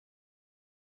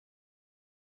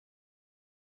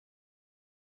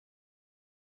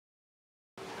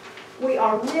We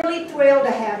are really thrilled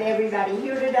to have everybody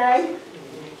here today.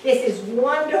 This is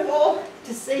wonderful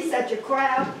to see such a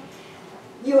crowd.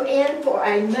 You're in for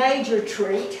a major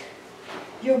treat.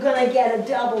 You're going to get a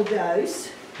double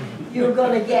dose. You're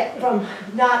going to get from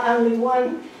not only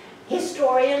one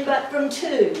historian, but from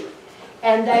two.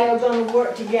 And they are going to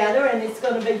work together, and it's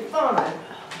going to be fun.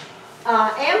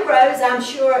 Ambrose, I'm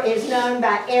sure, is known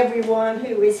by everyone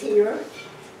who is here,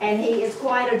 and he is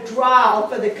quite a draw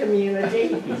for the community.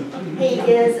 He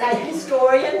is a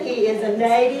historian. He is a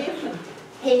native.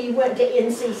 He went to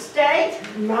NC State,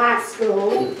 my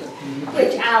school,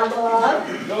 which I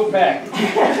love. Go back.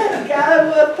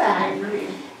 Go back.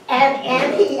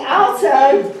 And he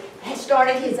also has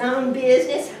started his own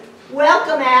business.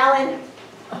 Welcome, Alan.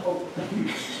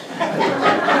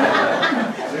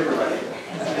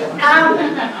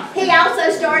 He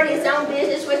also started his own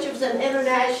business, which was an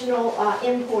international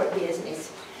import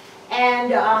business. And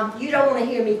you don't want to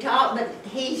hear me talk, but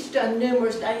he's done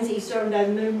numerous things. He's served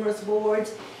on numerous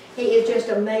boards. He is just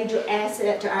a major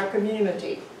asset to our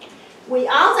community. We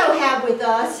also have with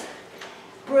us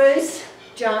Bruce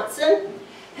Johnson,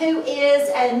 who is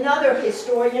another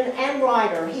historian and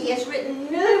writer. He has written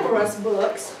numerous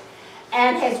books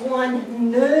and has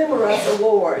won numerous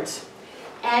awards.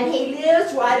 And he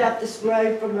lives right up this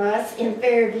road from us in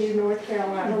Fairview, North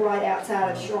Carolina, right outside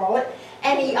of Charlotte.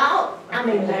 And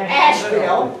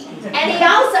Asheville. And he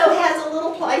also has a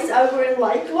little place over in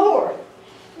Lake Lure.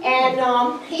 And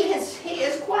he is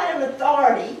quite an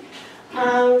authority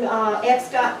on F.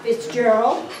 Scott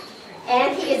Fitzgerald.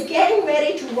 And he is getting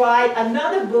ready to write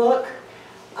another book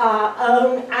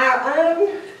on our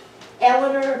own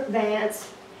Eleanor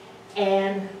Vance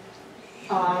and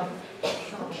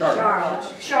Charlotte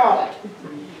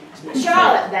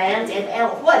Vance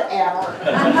and whatever.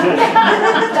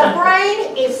 The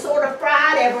brain is sort of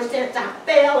fried ever since I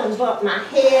fell and bumped my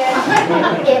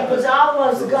head. It was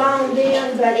almost gone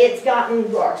then, but it's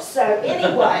gotten worse. So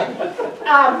anyway,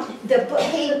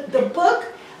 the book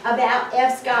about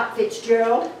F. Scott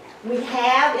Fitzgerald, we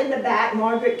have in the back.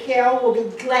 Margaret Carroll will be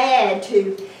glad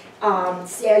to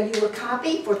sell you a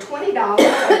copy for $20, of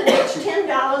which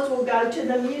 $10 will go to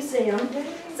the museum.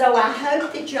 So I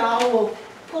hope that y'all will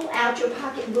pull out your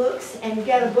pocketbooks and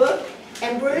get a book.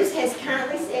 And Bruce has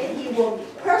kindly said he will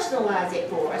personalize it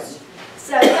for us.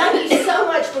 So thank you so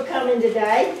much for coming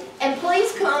today. And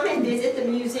please come and visit the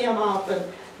museum often,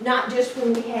 not just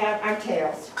when we have our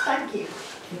tales. Thank you.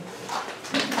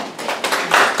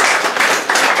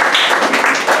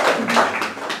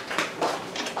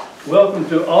 Welcome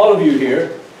to all of you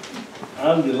here.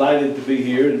 I'm delighted to be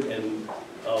here, and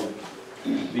I'll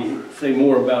say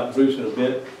more about Bruce in a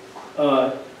bit.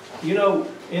 You know,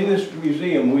 in this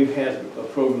museum we've had a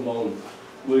program on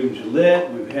William Gillette,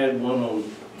 we've had one on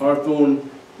Hawthorne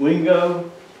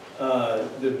Wingo.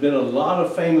 There's been a lot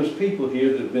of famous people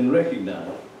here that have been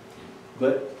recognized,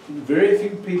 but very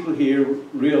few people here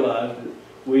realize that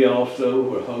we also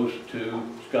were host to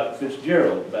Scott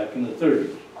Fitzgerald back in the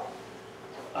 30s.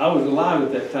 I was alive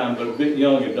at that time, but a bit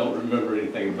young and don't remember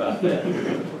anything about that.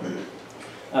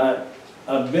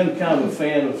 I've been kind of a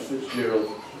fan of Fitzgerald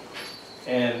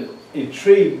and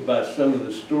intrigued by some of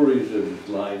the stories of his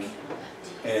life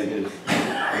and his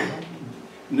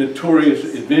notorious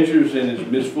adventures and his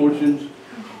misfortunes,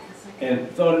 and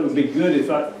thought it would be good if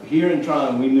here in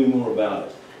Tryon we knew more about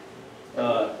it.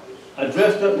 I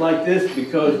dressed up like this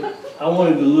because I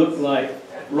wanted to look like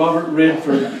Robert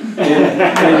Redford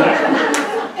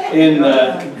in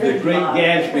The Great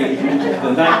Gatsby,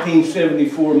 the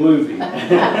 1974 movie.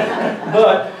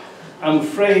 But I'm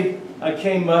afraid I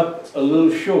came up a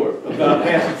little short, about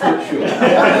half a foot short.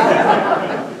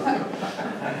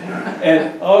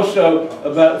 And also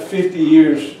about 50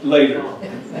 years later.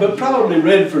 But probably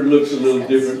Redford looks a little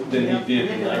different than he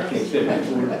did in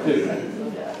 1974 too.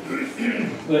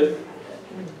 But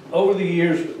over the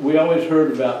years, we always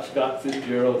heard about Scott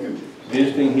Fitzgerald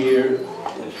visiting here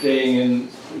and staying in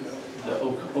the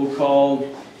Oak Hall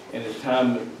and his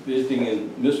time visiting in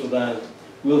Mistledine.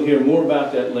 We'll hear more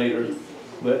about that later,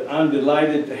 but I'm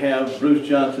delighted to have Bruce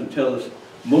Johnson tell us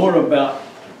more about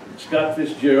Scott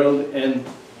Fitzgerald and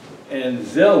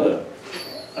Zelda.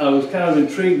 I was kind of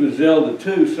intrigued with Zelda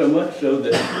too, so much so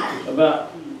that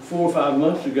about 4 or 5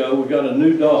 months ago we got a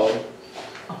new dog,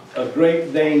 a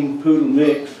Great Dane Poodle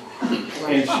mix,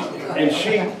 and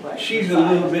she's a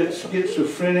little bit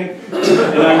schizophrenic,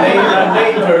 and I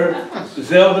named her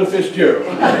Zelda Fitzgerald.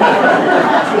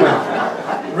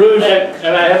 Bruce.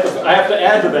 And I have to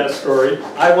add to that story.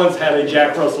 I once had a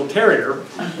Jack Russell Terrier.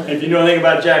 And if you know anything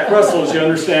about Jack Russells, you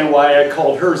understand why I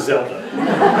called her Zelda.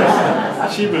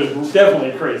 She was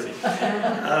definitely crazy.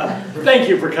 Thank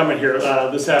you for coming here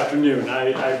this afternoon.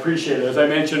 I appreciate it. As I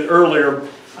mentioned earlier,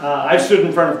 I've stood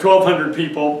in front of 1,200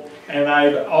 people, and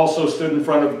I've also stood in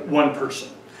front of one person.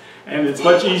 And it's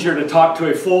much easier to talk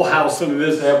to a full house than it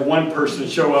is to have one person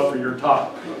show up for your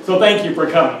talk. So thank you for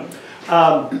coming.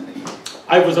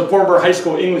 I was a former high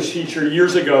school English teacher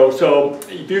years ago, so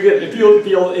if you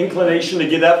feel inclination to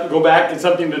get up and go back, get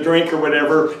something to drink or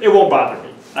whatever, it won't bother me.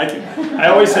 I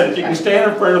always said, if you can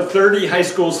stand in front of 30 high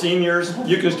school seniors,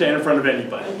 you can stand in front of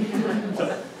anybody.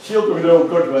 So, she'll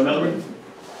go to another one.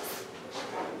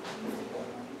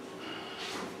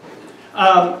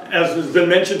 As has been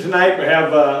mentioned tonight, we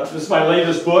have, this is my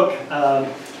latest book. The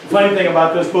funny thing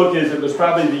about this book is it was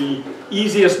probably the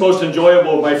easiest, most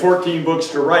enjoyable of my 14 books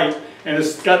to write, and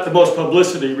it's got the most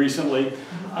publicity recently.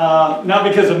 Not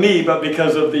because of me, but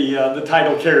because of the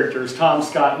title characters, Tom,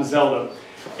 Scott, and Zelda.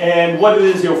 And what it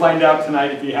is you'll find out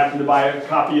tonight if you happen to buy a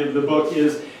copy of the book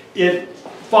is it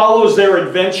follows their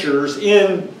adventures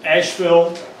in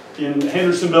Asheville, in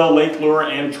Hendersonville, Lake Lure,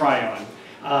 and Tryon.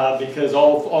 Because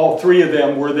all three of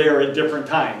them were there at different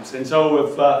times. And so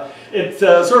if it's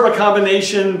sort of a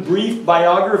combination brief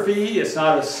biography, it's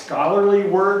not a scholarly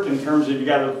work in terms of you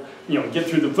got to get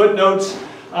through the footnotes,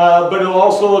 but it'll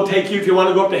also take you, if you want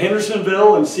to go up to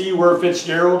Hendersonville and see where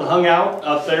Fitzgerald hung out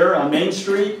up there on Main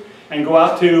Street, and go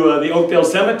out to the Oakdale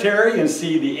Cemetery and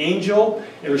see the angel.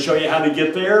 It'll show you how to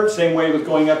get there. Same way with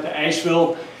going up to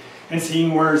Asheville and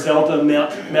seeing where Zelda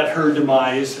met her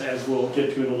demise, as we'll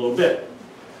get to in a little bit.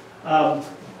 My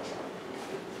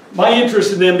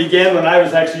interest in them began when I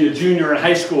was actually a junior in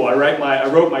high school. I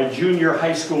wrote my junior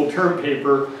high school term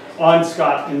paper on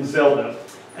Scott and Zelda.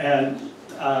 And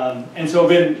so I've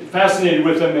been fascinated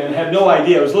with them and had no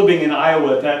idea. I was living in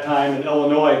Iowa at that time, in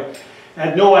Illinois. I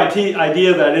had no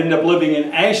idea that I'd end up living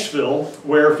in Asheville,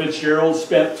 where Fitzgerald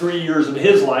spent 3 years of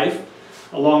his life,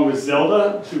 along with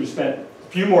Zelda, who spent a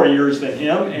few more years than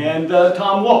him, and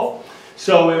Tom Wolfe.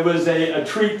 So it was a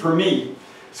treat for me.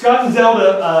 Scott and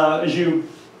Zelda, as you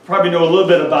probably know a little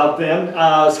bit about them.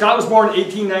 Scott was born in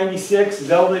 1896,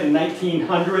 Zelda in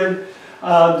 1900.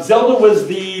 Zelda was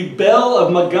the belle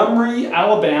of Montgomery,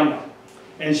 Alabama.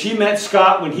 And she met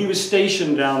Scott when he was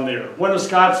stationed down there. One of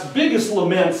Scott's biggest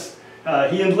laments,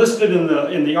 he enlisted in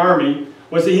the Army,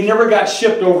 was that he never got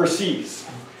shipped overseas.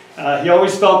 He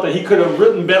always felt that he could have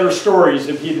written better stories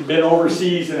if he'd been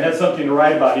overseas and had something to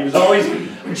write about. He was always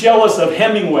jealous of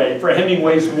Hemingway for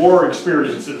Hemingway's war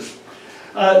experiences.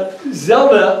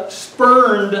 Zelda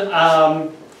spurned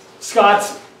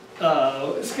Scott's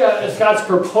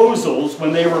proposals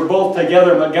when they were both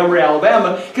together in Montgomery,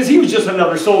 Alabama, because he was just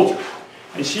another soldier.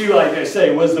 And she, like I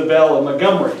say, was the belle of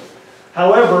Montgomery.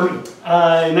 However, in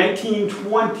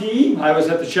 1920, I always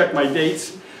have to check my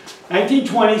dates,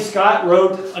 1920, Scott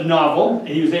wrote a novel.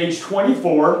 He was age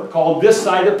 24, called This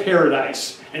Side of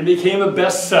Paradise, and became a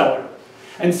bestseller.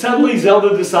 And suddenly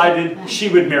Zelda decided she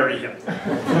would marry him.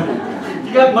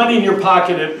 You got money in your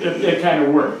pocket, it kind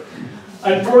of worked.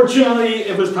 Unfortunately,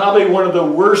 it was probably one of the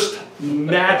worst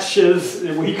matches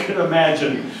that we could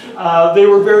imagine. They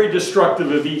were very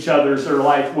destructive of each other as their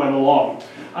life went along.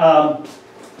 And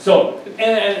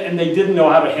they didn't know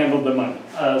how to handle the money.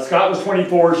 Scott was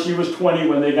 24, she was 20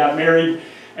 when they got married,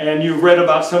 and you've read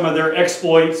about some of their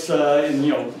exploits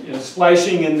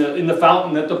splashing in the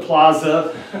fountain at the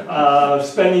plaza,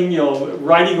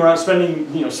 riding around,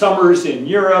 spending summers in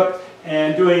Europe,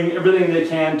 and doing everything they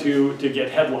can to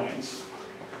get headlines.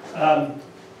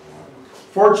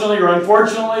 Fortunately or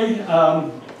unfortunately,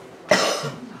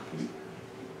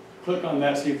 click on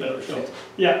that, see if that'll show.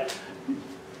 Yeah.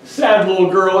 Sad little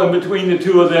girl in between the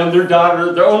two of them,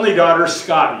 their only daughter,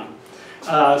 Scotty.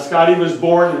 Scotty was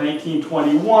born in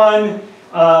 1921,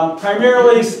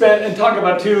 primarily spent, and talk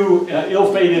about two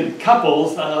ill-fated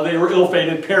couples, they were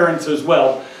ill-fated parents as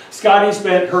well. Scotty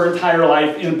spent her entire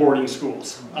life in boarding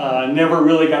schools. Never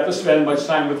really got to spend much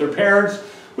time with their parents,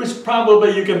 which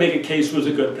probably you can make a case was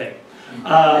a good thing.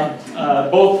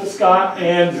 Both Scott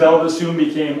and Zelda soon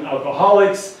became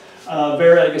alcoholics. Like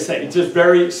I say, just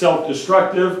very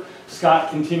self-destructive. Scott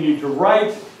continued to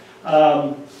write.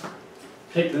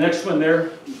 Take the next one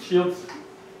there, Shields.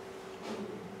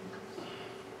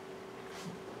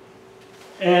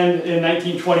 And in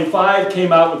 1925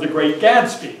 came out with The Great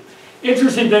Gatsby.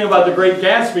 Interesting thing about The Great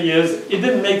Gatsby is it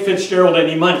didn't make Fitzgerald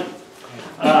any money.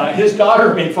 His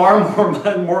daughter made far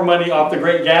more money off The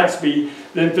Great Gatsby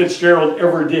than Fitzgerald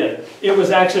ever did. It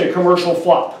was actually a commercial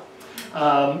flop.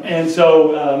 And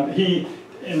so he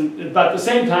And about the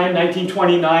same time,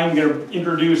 1929, going to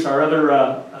introduce our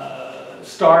other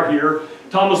star here.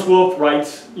 Thomas Wolfe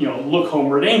writes, Look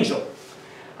Homeward Angel.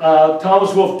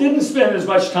 Thomas Wolfe didn't spend as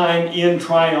much time in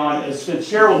Tryon as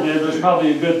Fitzgerald did. That's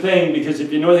probably a good thing, because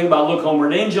if you know anything about Look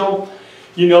Homeward Angel,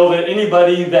 you know that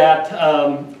anybody that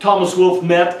Thomas Wolfe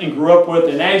met and grew up with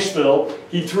in Asheville,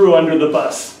 he threw under the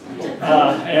bus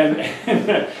and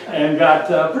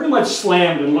got pretty much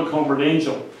slammed in Look Homeward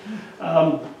Angel.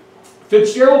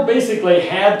 Fitzgerald basically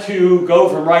had to go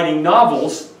from writing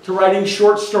novels to writing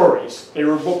short stories. They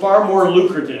were far more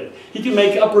lucrative. He could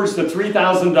make upwards to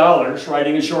 $3,000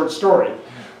 writing a short story,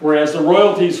 whereas the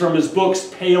royalties from his books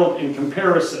paled in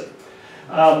comparison.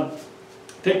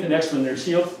 Take the next one there,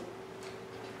 Shield.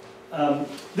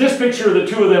 This picture of the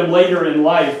two of them later in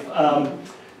life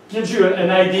gives you an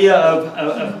idea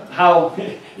of how,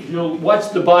 if you'll watch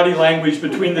the body language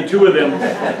between the two of them.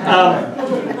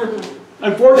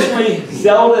 Unfortunately,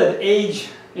 Zelda at age,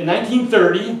 in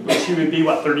 1930, which she would be,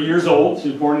 30 years old, she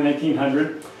was born in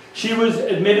 1900, she was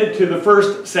admitted to the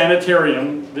first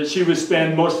sanitarium that she would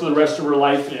spend most of the rest of her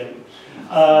life in.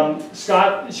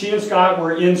 She and Scott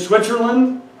were in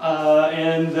Switzerland,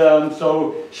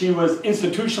 so she was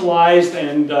institutionalized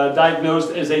and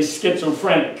diagnosed as a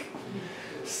schizophrenic.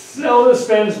 Zelda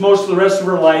spends most of the rest of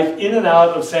her life in and out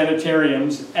of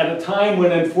sanitariums at a time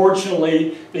when,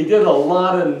 unfortunately, they did a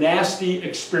lot of nasty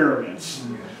experiments.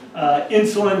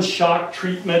 Insulin shock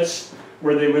treatments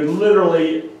where they would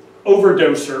literally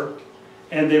overdose her,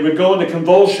 and they would go into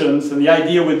convulsions, and the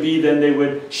idea would be then they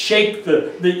would shake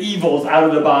the evils out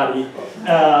of the body.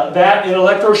 That and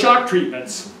electroshock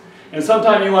treatments. And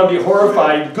sometime you want to be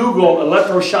horrified, Google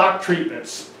electroshock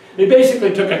treatments. They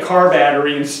basically took a car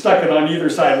battery and stuck it on either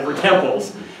side of her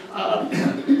temples.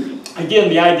 Again,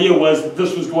 the idea was that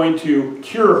this was going to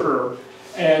cure her,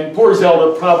 and poor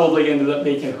Zelda probably ended up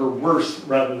making her worse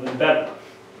rather than better.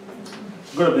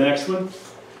 Go to the next one.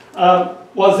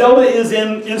 While Zelda is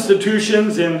in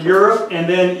institutions in Europe and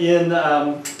then in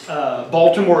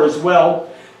Baltimore as well,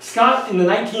 Scott in the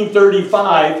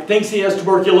 1935 thinks he has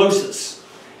tuberculosis.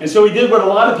 And so he did what a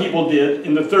lot of people did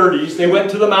in the 30s. They went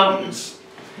to the mountains.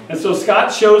 And so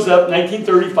Scott shows up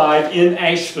 1935 in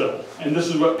Asheville. And this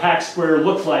is what Pack Square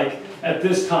looked like at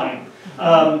this time.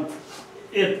 The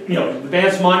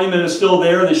Vance Monument is still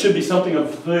there. There should be something of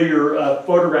a familiar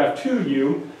photograph to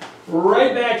you.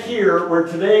 Right back here, where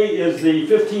today is the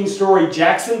 15-story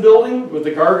Jackson building with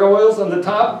the gargoyles on the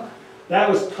top, that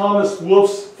was Thomas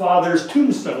Wolfe's father's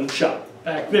tombstone shop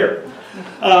back there.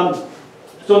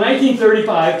 So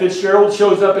 1935, Fitzgerald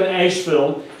shows up in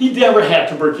Asheville. He never had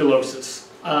tuberculosis.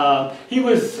 He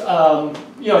was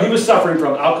suffering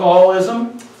from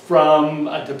alcoholism, from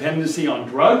a dependency on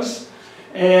drugs,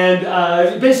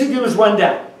 and basically was run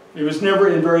down. He was never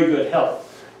in very good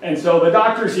health. And so the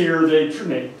doctors here,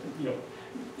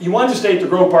 he wanted to stay at the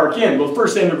Grove Park Inn. Well, the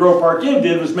first thing the Grove Park Inn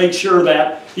did was make sure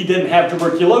that he didn't have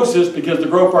tuberculosis, because the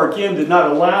Grove Park Inn did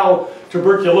not allow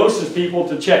tuberculosis people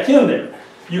to check in there.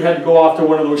 You had to go off to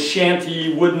one of those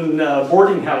shanty wooden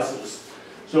boarding houses.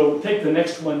 So take the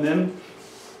next one then.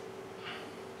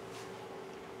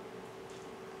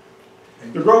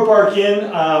 The Grove Park Inn,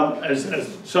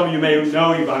 as some of you may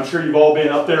know, I'm sure you've all been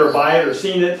up there or by it or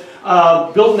seen it,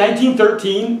 built in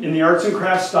 1913 in the arts and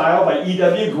crafts style by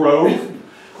E.W. Grove,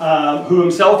 who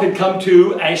himself had come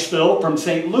to Asheville from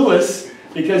St. Louis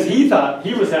because he thought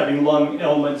he was having lung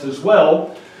ailments as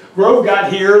well. Grove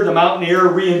got here, the mountain air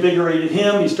reinvigorated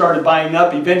him, he started buying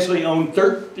up, eventually owned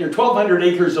 1,200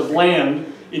 acres of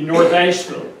land in North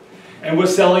Asheville and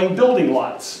was selling building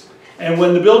lots. And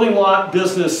when the building lot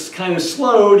business kind of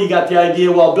slowed, he got the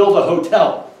idea, well, I'll build a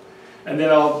hotel. And then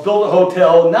I'll build a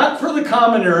hotel, not for the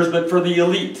commoners, but for the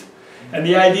elite. And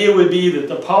the idea would be that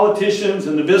the politicians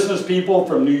and the business people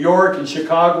from New York and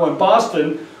Chicago and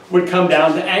Boston would come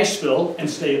down to Asheville and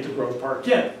stay at the Grove Park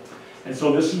Inn. And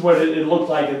so this is what it looked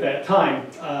like at that time.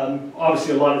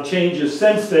 Obviously a lot of changes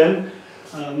since then,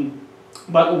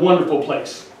 but a wonderful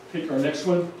place. Take our next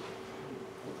one.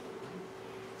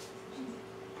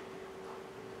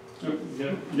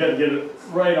 You got to get it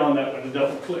right on that one, a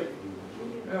double click.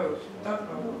 Oh,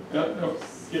 uh-oh. No,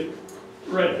 get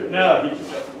right there. Now he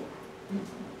can go.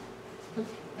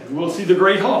 And we'll see the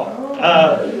Great Hall.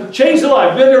 Changed a lot.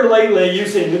 I've been there lately. You've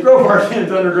seen the Grove Park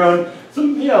Inn's undergone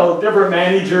some, different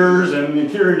managers and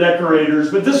interior decorators,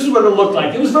 but this is what it looked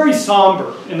like. It was very somber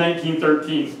in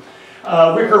 1913.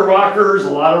 Wicker rockers,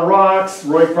 a lot of rocks,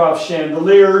 Roycroft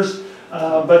chandeliers,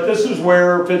 but this is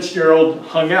where Fitzgerald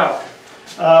hung out.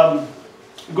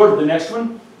 Go to the next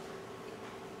one.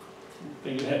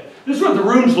 This is what the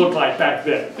rooms looked like back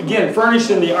then. Again, furnished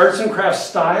in the arts and crafts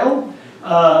style.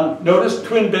 Notice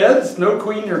twin beds, no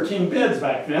queen or king beds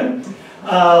back then.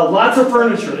 Lots of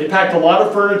furniture. They packed a lot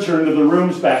of furniture into the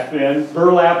rooms back then.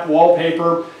 Burlap,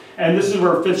 wallpaper, and this is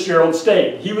where Fitzgerald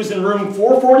stayed. He was in room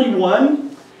 441.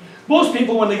 Most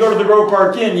people, when they go to the Grove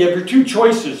Park Inn, you have your two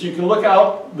choices. You can look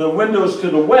out the windows to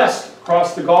the west,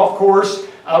 across the golf course,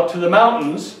 out to the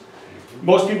mountains.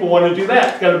 Most people want to do that.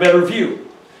 It's got a better view.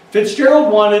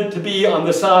 Fitzgerald wanted to be on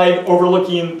the side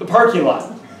overlooking the parking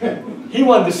lot. He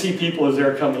wanted to see people as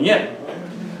they're coming in.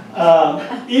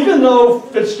 Even though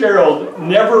Fitzgerald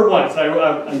never once, I'm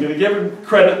going to give him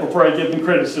credit before I give him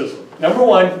criticism. Number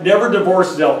one, never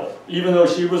divorced Zelda, even though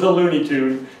she was a Looney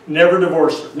Tune, never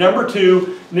divorced her. Number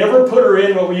two, never put her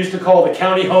in what we used to call the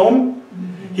county home.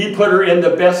 He put her in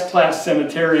the best class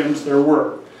sanitariums there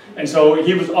were. And so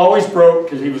he was always broke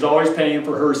because he was always paying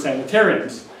for her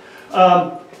sanitariums.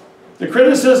 The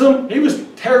criticism, he was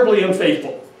terribly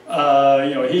unfaithful.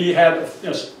 He had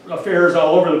affairs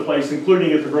all over the place,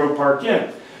 including at the Grove Park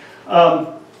Inn.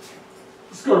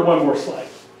 Let's go to one more slide.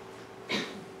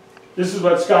 This is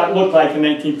what Scott looked like in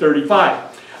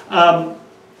 1935.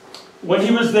 When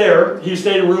he was there, he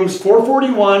stayed in rooms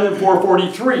 441 and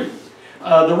 443.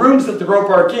 The rooms at the Grove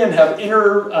Park Inn have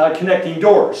interconnecting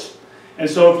doors. And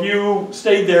so if you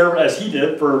stayed there, as he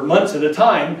did, for months at a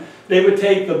time, they would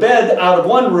take the bed out of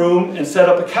one room and set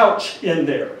up a couch in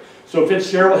there. So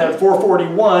Fitzgerald had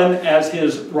 441 as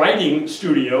his writing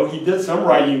studio. He did some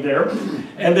writing there.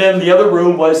 And then the other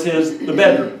room was the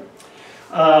bedroom.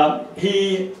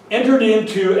 He entered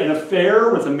into an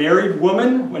affair with a married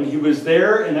woman when he was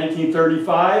there in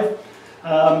 1935.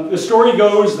 The story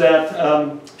goes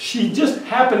that she just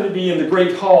happened to be in the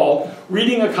Great Hall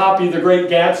reading a copy of The Great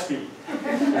Gatsby.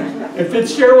 And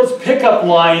Fitzgerald's pickup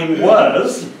line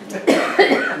was,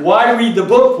 "Why read the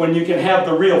book when you can have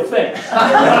the real thing?"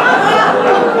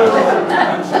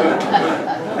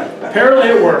 Apparently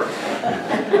it worked.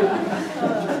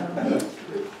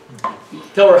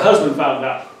 Till her husband found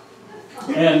out.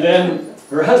 And then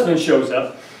her husband shows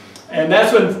up. And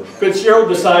that's when Fitzgerald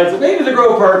decides that maybe the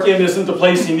Grove Park Inn isn't the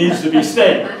place he needs to be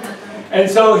staying.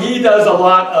 And so he does a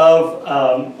lot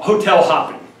of hotel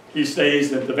hopping. He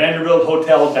stays at the Vanderbilt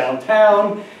Hotel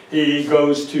downtown. He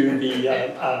goes to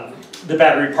the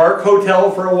Battery Park Hotel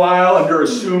for a while under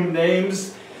assumed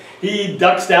names. He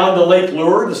ducks down to Lake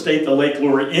Lure to stay at the Lake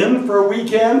Lure Inn for a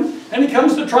weekend. And he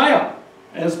comes to Tryon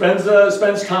and spends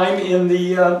time in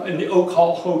the Oak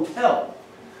Hall Hotel.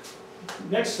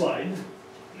 Next slide.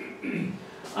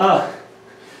 I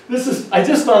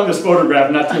just found this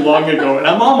photograph not too long ago, and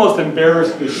I'm almost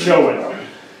embarrassed to show it.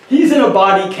 He's in a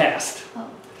body cast.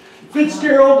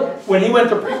 Fitzgerald went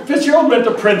to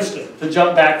Princeton to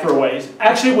jump back for a ways.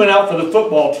 Actually went out for the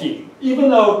football team, even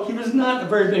though he was not a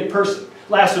very big person.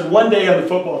 Lasted one day on the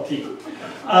football team.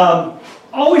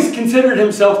 Always considered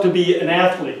himself to be an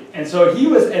athlete, and so he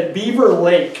was at Beaver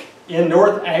Lake in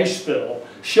North Asheville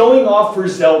showing off for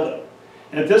Zelda.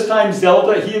 And at this time,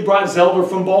 he had brought Zelda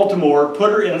from Baltimore,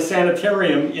 put her in a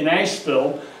sanitarium in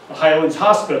Asheville, the Highlands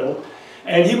Hospital,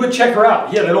 and he would check her out.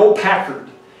 He had an old Packard,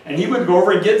 and he would go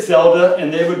over and get Zelda,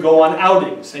 and they would go on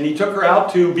outings. And he took her out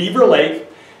to Beaver Lake,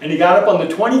 and he got up on the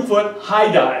 20-foot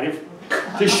high dive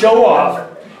to show off,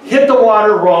 hit the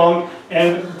water wrong,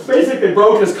 and basically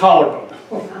broke his collarbone.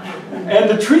 And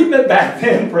the treatment back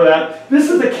then for that, this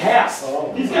is a cast.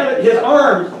 He's got his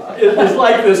arm is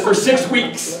like this for 6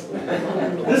 weeks.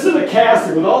 This is a cast.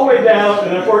 It goes all the way down,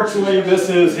 and unfortunately, this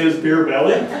is his beer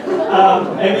belly.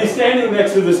 And he's standing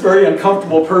next to this very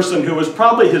uncomfortable person who was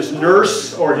probably his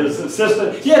nurse or his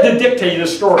assistant. He had to dictate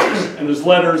his stories and his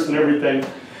letters and everything.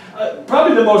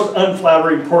 Probably the most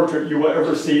unflattering portrait you will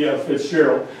ever see of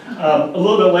Fitzgerald. A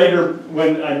little bit later,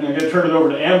 when I'm going to turn it over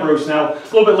to Ambrose now, a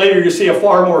little bit later you see a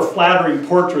far more flattering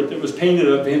portrait that was painted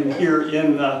of him here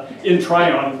in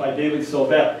Tryon by David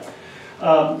Sylvette.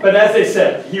 But as I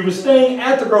said, he was staying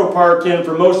at the Grove Park Inn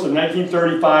for most of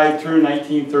 1935 through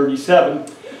 1937.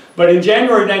 But in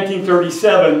January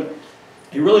 1937,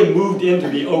 he really moved into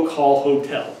the Oak Hall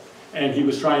Hotel. And he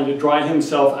was trying to dry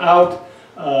himself out,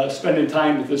 spending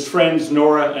time with his friends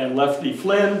Nora and Lefty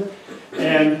Flynn.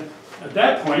 And at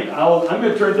that point, I'm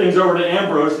going to turn things over to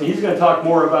Ambrose, and he's going to talk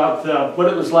more about what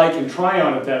it was like in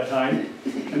Tryon at that time.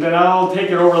 And then I'll take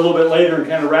it over a little bit later and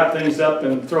kind of wrap things up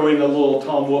and throw in a little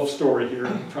Tom Wolfe story here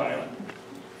in Tryon.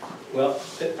 Well,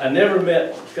 I never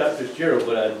met Scott Fitzgerald,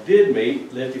 but I did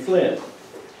meet Lefty Flynn.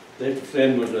 Lefty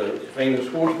Flynn was a famous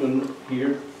horseman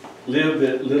here, lived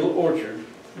at Little Orchard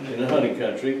in the hunting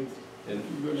country. And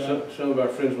some of our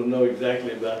friends will know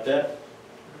exactly about that.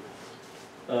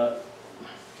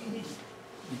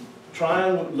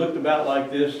 Tryon looked about like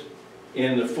this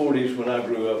in the 40s when I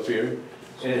grew up here.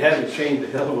 And it hasn't changed a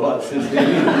hell of a lot since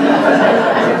then,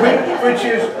 which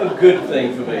is a good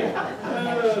thing for me.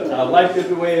 I liked it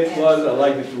the way it was, I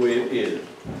like it the way it is.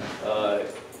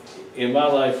 In my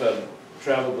life, I've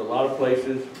traveled a lot of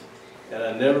places, and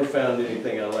I never found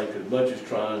anything I liked as much as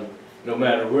Tryon. No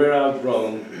matter where I've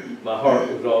grown, my heart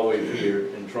was always here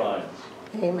in Tryon.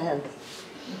 Amen.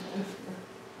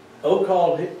 Oak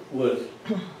Hall was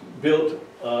built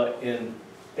in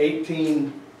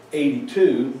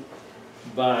 1882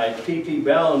 by T.T.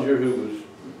 Ballinger, who was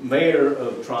mayor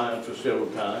of Tryon for several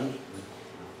times.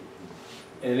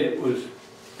 And it was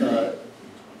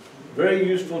very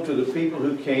useful to the people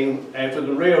who came after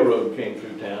the railroad came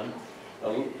through town.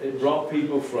 It brought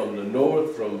people from the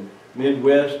north, from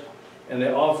Midwest, and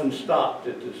they often stopped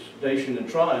at the station in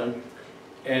Tryon,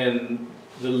 and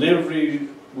the livery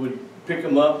would pick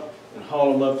them up and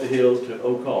haul them up the hill to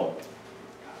Oak Hall.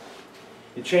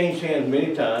 It changed hands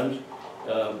many times,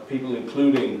 people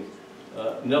including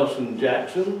Nelson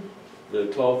Jackson, the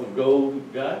cloth of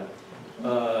gold guy,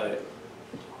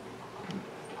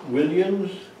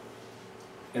 Williams,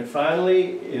 and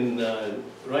finally in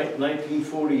right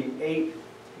 1948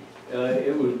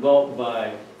 it was bought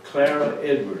by Clara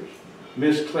Edwards.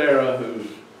 Miss Clara, who's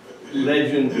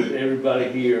legend with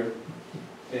everybody here,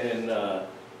 and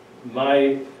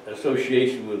my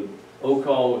association with Oak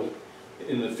Hall was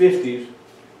in the 50s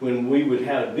when we would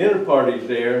have dinner parties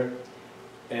there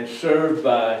and served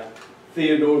by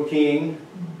Theodore King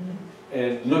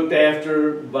and looked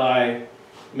after by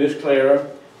Miss Clara,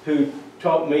 who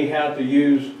taught me how to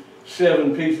use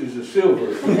 7 pieces of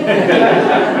silver.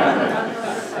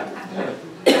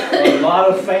 A lot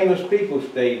of famous people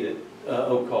stayed at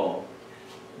Oak Hall.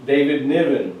 David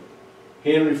Niven,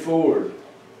 Henry Ford,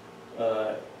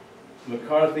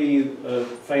 McCarthy,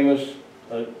 famous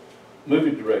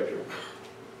movie director.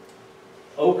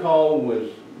 Oak Hall was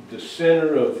the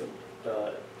center of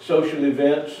social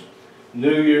events.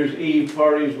 New Year's Eve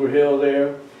parties were held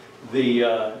there.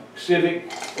 The civic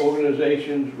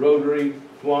organizations, Rotary,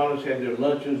 Kiwanis had their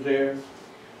luncheons there.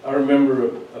 I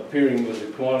remember appearing with the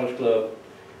Kiwanis Club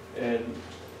and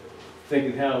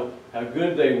thinking how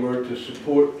good they were to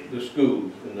support the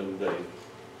schools in those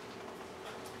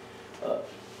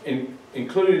days.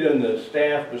 Included in the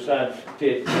staff, besides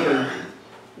Ted King,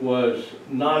 was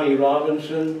Nani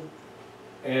Robinson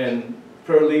and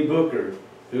Pearlie Booker,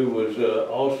 who was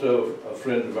also a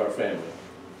friend of our family.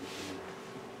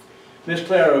 Miss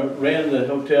Clara ran the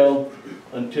hotel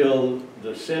until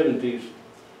the 70s.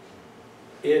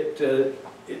 It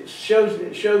shows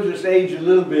its age a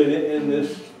little bit in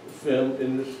this film,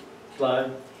 in this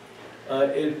slide.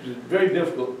 It's very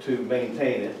difficult to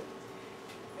maintain it.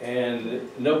 And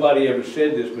nobody ever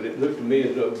said this, but it looked to me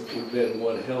as though it would have been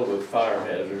one hell of a fire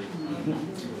hazard.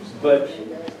 But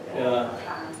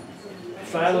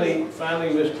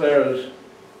finally Miss Clara's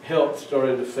health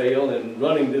started to fail, and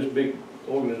running this big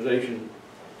organization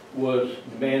was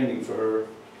demanding for her,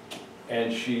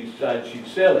 and she decided she'd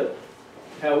sell it.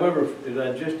 However, as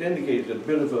I just indicated, it's a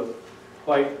bit of a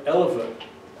white elephant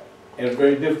and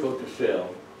very difficult to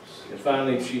sell. And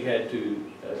finally she had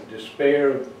to despair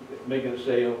of making a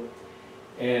sale,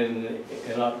 and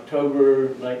in October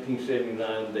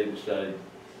 1979 they decided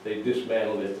they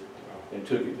dismantled it and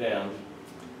took it down.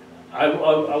 I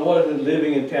wasn't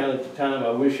living in town at the time.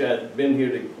 I wish I'd been here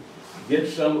to get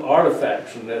some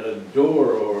artifacts from that, a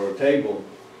door or a table,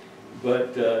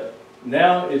 but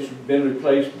now it's been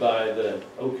replaced by the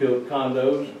Oak Hill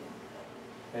condos,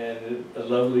 and a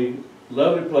lovely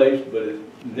place, but it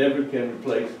never can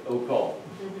replace Oak Hall.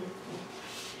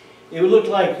 It would look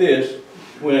like this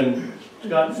when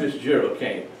Scott Fitzgerald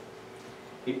came.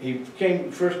 He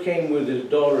first came with his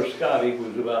daughter Scotty, who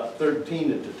was about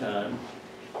 13 at the time,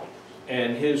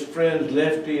 and his friends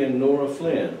Lefty and Nora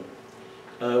Flynn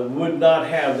would not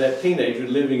have that teenager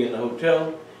living in the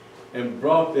hotel and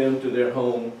brought them to their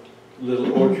home,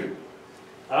 Little Orchard.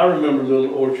 I remember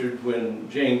Little Orchard when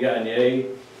Jane Gagne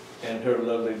and her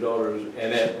lovely daughters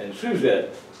Annette and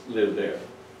Suzette lived there.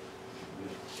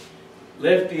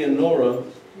 Lefty and Nora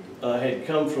had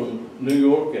come from New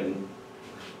York and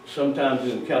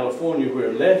sometimes in California,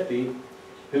 where Lefty,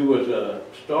 who was a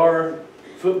star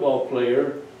football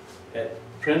player at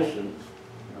Princeton,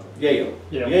 Yale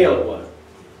it was,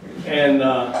 and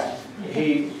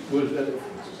he was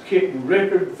kicked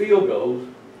record field goals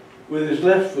with his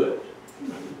left foot.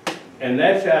 And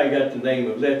that's how I got the name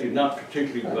of Lefty, not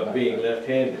particularly by being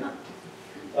left-handed.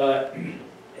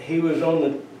 He was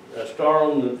on a star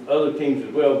on the other teams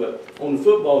as well, but on the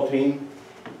football team,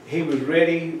 he was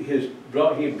ready. He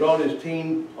brought his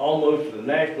team almost to the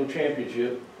national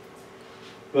championship,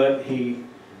 but he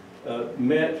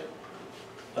met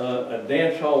a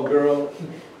dance hall girl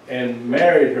and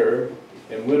married her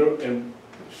and went and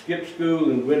skipped school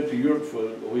and went to Europe for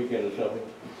a weekend or something.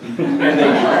 And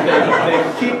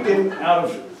they kicked him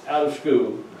out of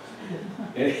school,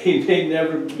 and he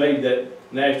never made that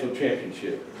national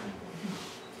championship.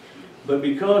 But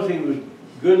because he was a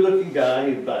good-looking guy,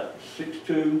 he was about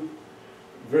 6'2",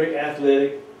 very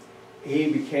athletic,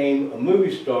 he became a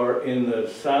movie star in the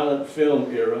silent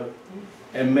film era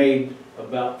and made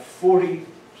about 40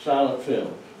 silent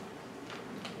films.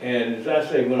 And as I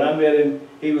say, when I met him,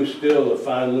 he was still a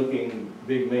fine-looking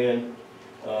big man,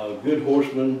 good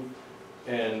horseman,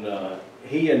 and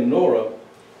he and Nora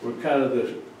were kind of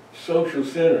the social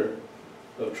center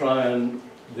of Tryon.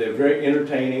 They're very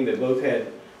entertaining. They both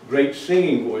had great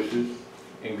singing voices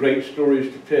and great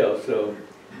stories to tell. So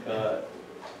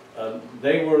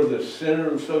they were the center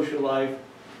of social life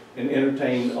and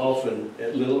entertained often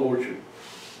at Little Orchard.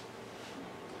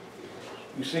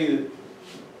 You see,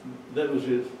 that was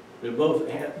it. They're both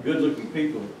good-looking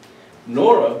people.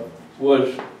 Nora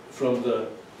was from the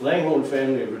Langhorne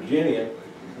family of Virginia,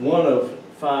 one of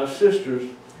 5 sisters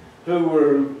who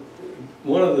were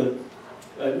one of the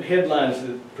headlines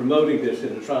that promoting this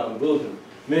in the Tryon Bulletin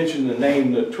mentioned the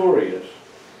name Notorious.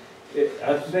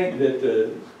 I think that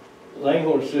the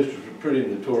Langhorne sisters were pretty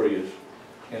notorious,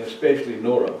 and especially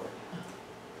Nora.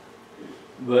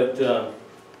 But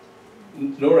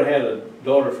Nora had a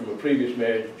daughter from a previous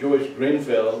marriage, Joyce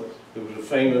Grenfell, who was a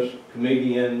famous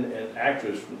comedian and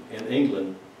actress in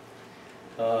England.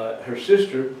 Her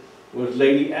sister was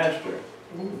Lady Astor,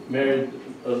 married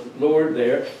a lord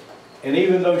there, and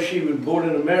even though she was born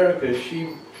in America,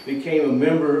 she became a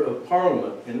member of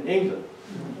Parliament in England.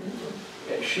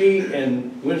 She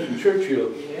and Winston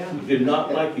Churchill did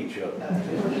not like each other.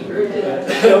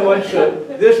 So much so,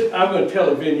 I'm going to tell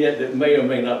a vignette that may or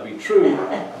may not be true,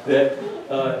 that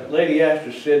Lady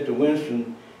Astor said to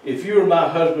Winston, "If you were my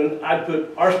husband, I'd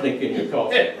put arsenic in your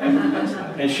coffee."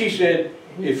 And she said,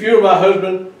 "If you were my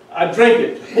husband, I'd drink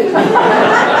it."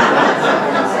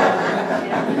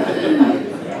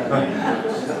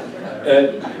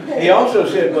 He also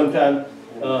said one time,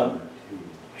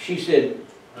 she said,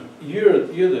 you're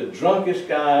the drunkest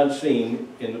guy I've seen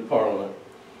in the Parliament.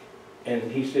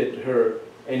 And he said to her,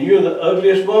 "And you're the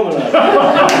ugliest woman I've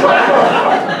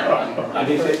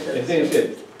seen." And then he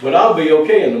said, "But I'll be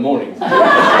okay in the morning."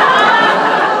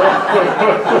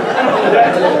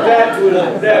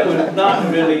 That was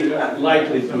not really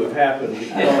likely to have happened,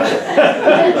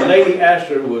 because Lady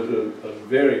Astor was a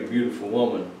very beautiful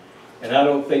woman. And I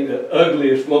don't think the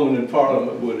ugliest woman in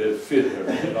Parliament would have fit her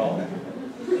at all.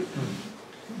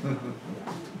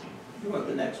 You want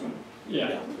the next one?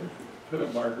 Yeah. Put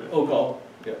up Margaret. Oh, call.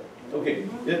 Yeah. Okay.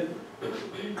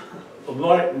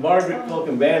 Margaret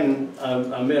Culkin Bannon,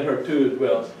 I met her too as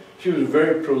well. She was a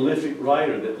very prolific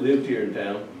writer that lived here in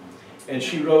town. And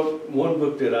she wrote one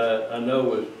book that I know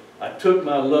was "I Took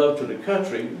My Love to the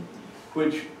Country,"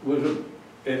 which was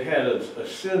it had a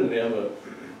synonym,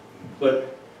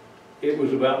 but it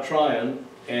was about Tryon,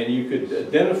 and you could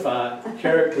identify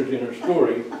characters in her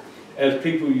story as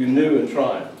people you knew in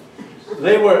Tryon.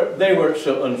 They weren't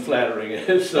so unflattering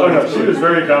as some. Oh no, she was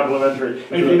very complimentary.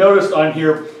 And if you noticed on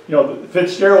here, you know,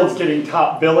 Fitzgerald's getting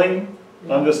top billing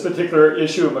on this particular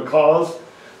issue of McCall's.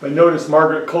 But notice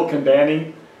Margaret Culkin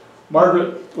Banning.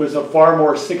 Margaret was a far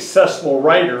more successful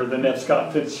writer than F.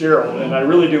 Scott Fitzgerald, and I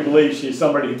really do believe she's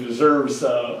somebody who deserves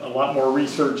a lot more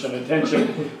research and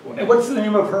attention. And what's the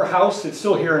name of her house? It's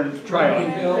still here in Tryon.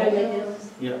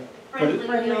 Yeah.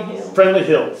 Friendly Hills. Friendly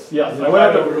Hills, yes. I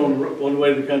went over on the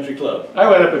way to the country club. I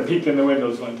went up and peeked in the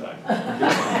windows one time.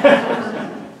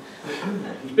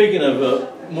 Speaking of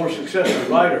more successful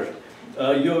writers,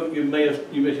 you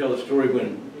may tell the story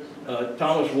when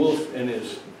Thomas Wolfe and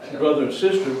his brother and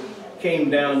sister came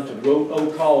down to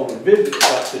Oak Hall to visit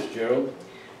Scott Fitzgerald.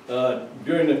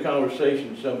 During the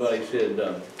conversation, somebody said,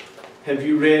 "Have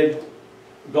you read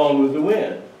Gone with the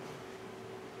Wind?"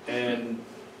 And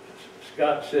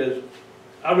Scott says,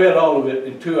 "I read all of it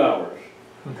in 2 hours.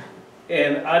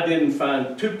 And I didn't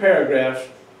find 2 paragraphs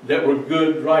that were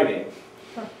good writing."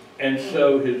 And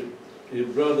so his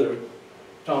brother,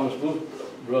 Thomas Wolfe's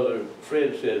brother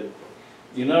Fred, said,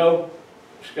 "You know,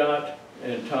 Scott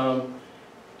and Tom,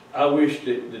 I wish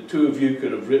that the 2 of you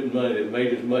could have written money that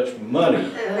made as much money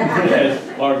as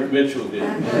Margaret Mitchell did."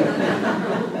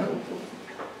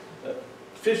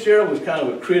 Fitzgerald was kind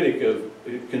of a critic of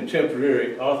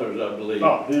contemporary authors, I believe.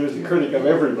 Oh, he was a critic of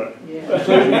everybody.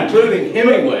 Including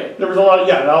Hemingway. There was a lot of,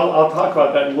 yeah, and I'll talk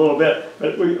about that in a little bit.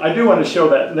 But I do want to show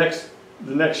that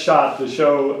the next shot to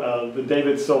show the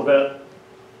David Sylvette.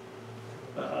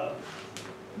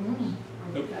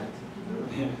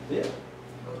 Yeah.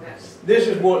 This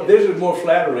is more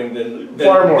flattering than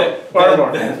Far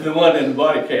more. than the one in the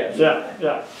body cast.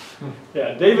 Yeah.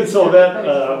 David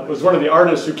Sylvette was one of the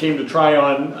artists who came to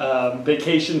Tryon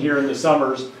vacation here in the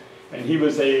summers, and he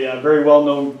was a very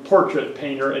well-known portrait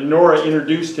painter, and Nora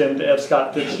introduced him to F.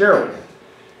 Scott Fitzgerald.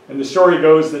 And the story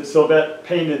goes that Sylvette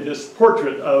painted this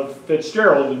portrait of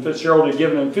Fitzgerald, and Fitzgerald had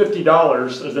given him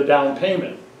 $50 as a down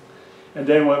payment. And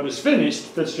then when it was finished,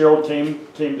 Fitzgerald came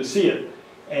to see it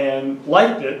and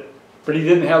liked it, but he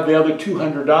didn't have the other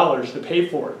 $200 to pay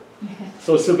for it.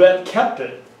 So Sylvette kept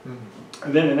it.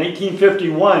 And then in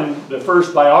 1851, the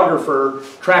first biographer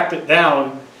tracked it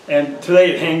down, and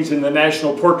today it hangs in the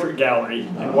National Portrait Gallery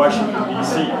in Washington,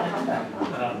 D.C.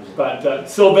 But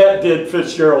Sylvette did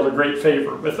Fitzgerald a great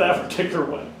favor with that particular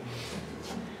one.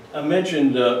 I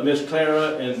mentioned Miss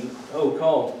Clara and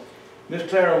Miss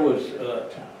Clara was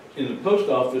in the post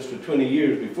office for 20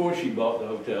 years before she bought the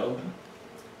hotel.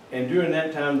 And during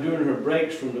that time, during her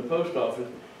breaks from the post office,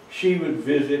 she would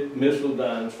visit Miss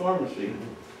Ledine's pharmacy,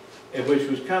 which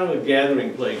was kind of a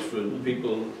gathering place for the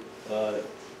people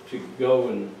to go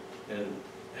and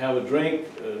have a drink,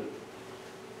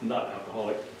 not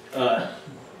alcoholic,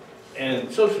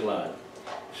 and socialize.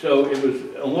 So it was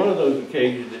on one of those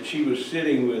occasions that she was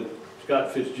sitting with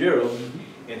Scott Fitzgerald,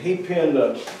 and he pinned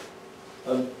a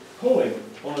poem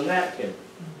on a napkin.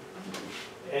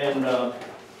 And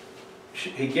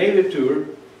he gave it to her.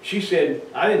 She said,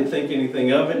 I didn't think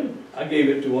anything of it. I gave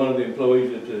it to one of the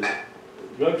employees at the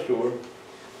drugstore.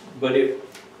 But it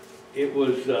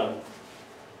was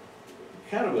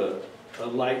kind of a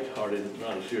light-hearted,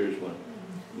 not a serious one.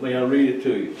 May I read it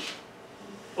to you?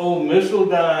 Oh, Miss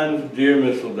Ledines, dear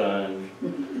Miss Ledines,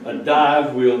 a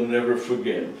dive we'll never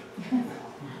forget.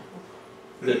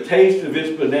 The taste of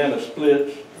its banana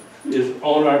splits is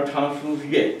on our tonsils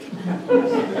yet.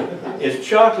 Its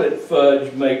chocolate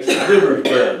fudge makes livers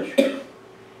budge.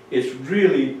 It's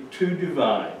really too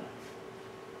divine.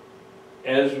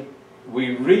 As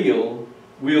we reel,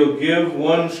 we'll give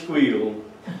one squeal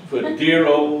for dear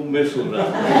old Miss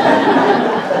Ledine.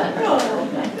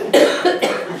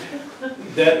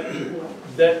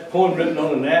 That poem written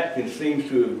on a napkin seems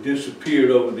to have disappeared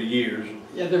over the years.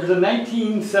 Yeah, there was a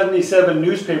 1977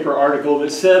 newspaper article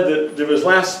that said that it was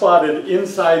last spotted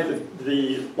inside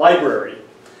the library.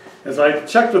 As I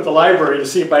checked with the library to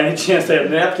see if by any chance they had a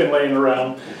napkin laying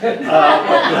around,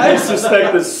 I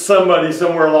suspect that somebody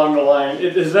somewhere along the line,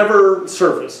 it has never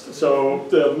surfaced. So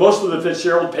most of the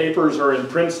Fitzgerald papers are in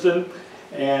Princeton,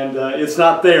 and it's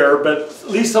not there, but at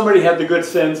least somebody had the good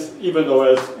sense, even though,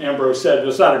 as Ambrose said,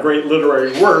 it's not a great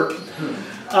literary work,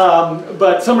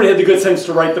 but somebody had the good sense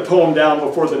to write the poem down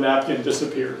before the napkin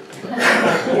disappeared.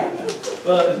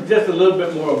 Well, just a little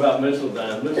bit more about Miss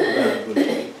Ledine. Miss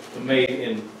Ledine was made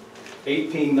in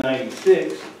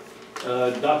 1896.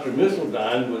 Dr. Miss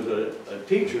Ledine was a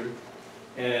teacher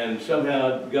and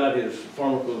somehow got his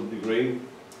pharmaceutical degree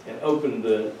and opened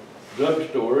the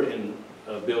drugstore in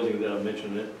a building that I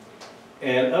mentioned it.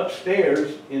 And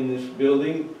upstairs in this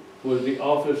building was the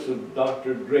office of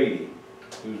Dr. Grady,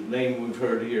 whose name we've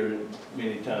heard here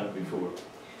many times before.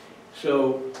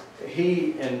 So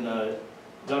he and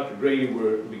Dr. Grady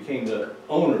became the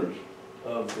owners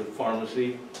of the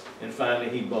pharmacy, and finally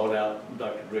he bought out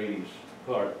Dr. Grady's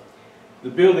part.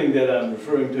 The building that I'm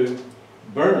referring to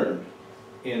burned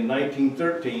in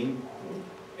 1913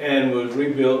 and was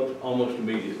rebuilt almost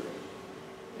immediately.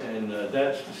 And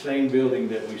that's the same building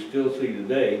that we still see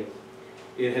today.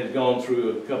 It has gone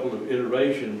through a couple of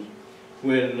iterations.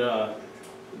 When the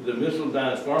Miss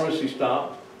Ledine's pharmacy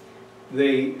stopped,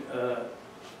 they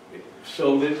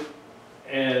sold it,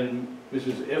 and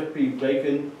Mrs. F.P.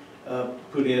 Bacon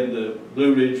put in the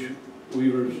Blue Ridge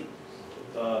Weaver's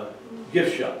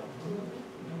gift shop.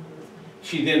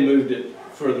 She then moved it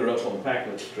further up on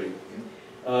Packlet Street.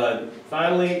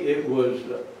 Finally, it was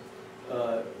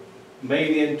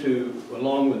made into,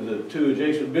 along with the two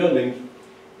adjacent buildings,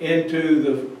 into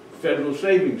the Federal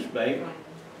Savings Bank,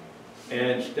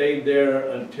 and stayed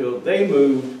there until they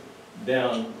moved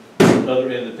down the other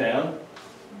end of town.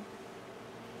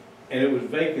 And it was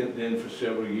vacant then for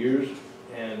several years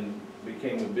and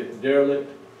became a bit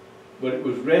derelict, but it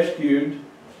was rescued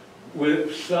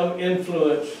with some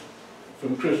influence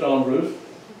from Chris Ambrose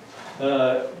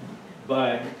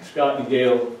by Scott and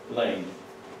Gail Lane.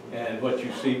 And what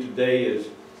you see today is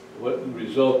what the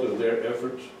result of their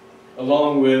efforts,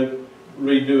 along with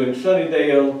redoing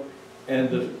Sunnydale and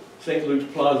the St. Luke's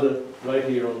Plaza right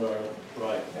here on our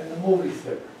right. And the movie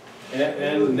theater.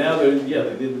 And now they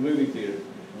did the movie theater.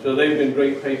 So they've been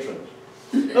great patrons.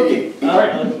 Okay.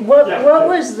 What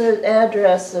was the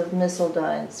address of Miss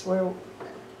Ledine's? Where?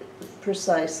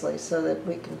 precisely so that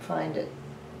we can find it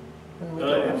when we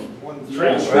go home?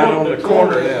 Right on the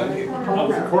corner down here. On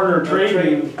the corner of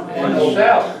Tryon And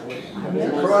south,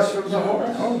 across from the horse.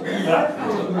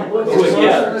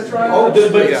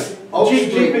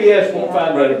 GPS will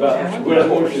find right about where the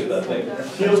horse is, I think.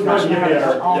 He'll probably give me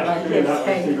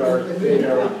our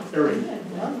area.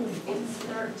 It's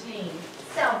 13.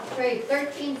 South Trade,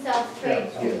 13 South Trade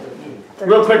Street.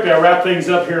 Real quickly, I'll wrap things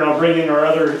up here and I'll bring in our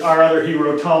other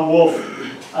hero, Tom Wolfe,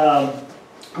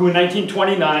 who in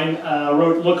 1929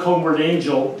 wrote Look Homeward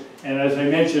Angel. And as I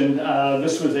mentioned,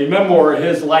 this was a memoir of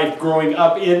his life growing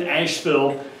up in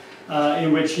Asheville,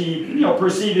 in which he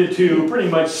proceeded to pretty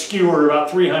much skewer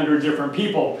about 300 different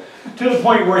people, to the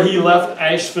point where he left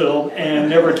Asheville and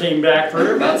never came back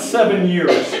for about 7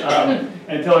 years,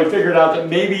 until he figured out that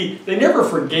maybe they never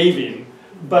forgave him,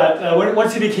 but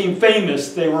once he became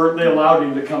famous, they allowed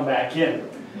him to come back in.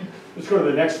 Let's go to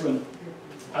the next one.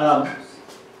 I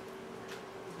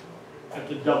have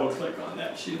to double click on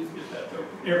that sheet to get that open.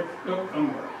 Here, nope,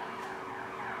 somewhere.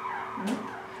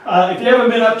 If you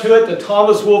haven't been up to it, the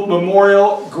Thomas Wolfe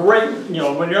Memorial, great,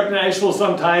 when you're up in Asheville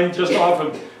sometime, just off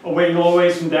of a little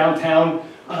ways from downtown,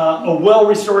 a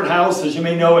well-restored house. As you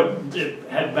may know, it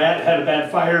had a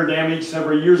bad fire damage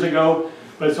several years ago,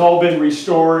 but it's all been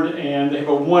restored, and they have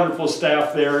a wonderful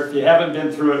staff there. If you haven't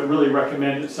been through it, I really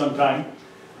recommend it sometime.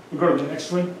 We'll go to the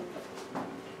next one.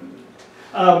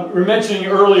 We were mentioning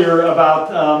earlier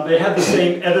about they had the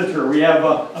same editor. We have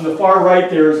on the far right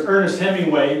there is Ernest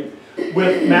Hemingway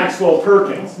with Maxwell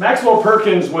Perkins. Maxwell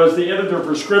Perkins was the editor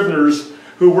for Scribner's,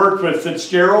 who worked with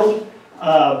Fitzgerald,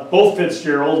 both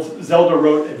Fitzgeralds. Zelda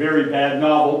wrote a very bad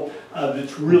novel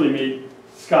that's really made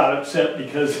Scott upset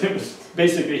because it was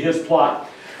basically his plot.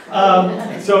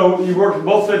 So he worked with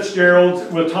both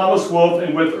Fitzgeralds, with Thomas Wolfe,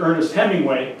 and with Ernest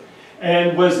Hemingway,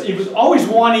 and he was always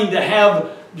wanting to have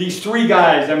these three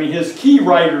guys. I mean, his key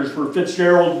writers were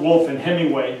Fitzgerald, Wolfe, and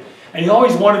Hemingway, and he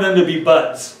always wanted them to be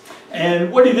buds.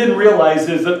 And what he didn't realize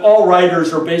is that all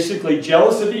writers are basically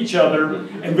jealous of each other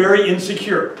and very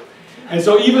insecure. And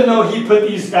so even though he put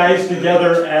these guys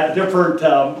together at different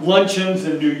luncheons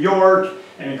in New York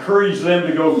and encouraged them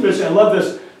to go fishing, I love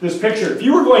this picture. If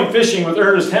you were going fishing with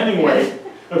Ernest Hemingway,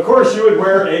 of course you would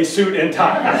wear a suit and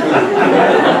tie.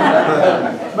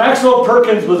 Maxwell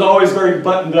Perkins was always very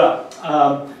buttoned up.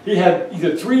 He had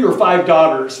either 3 or 5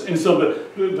 daughters, and so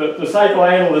the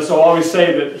psychoanalysts will always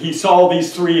say that he saw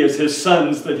these 3 as his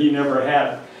sons that he never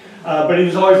had. But he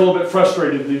was always a little bit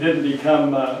frustrated that he didn't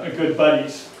become good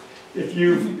buddies. If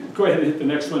you go ahead and hit the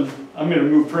next one, I'm going to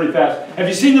move pretty fast. Have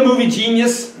you seen the movie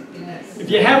Genius? Yes. If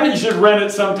you haven't, you should rent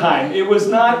it sometime. It was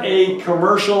not a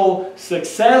commercial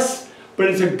success, but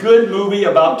it's a good movie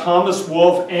about Thomas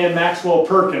Wolfe and Maxwell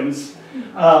Perkins.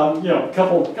 A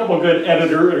couple good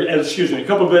a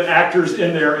couple good actors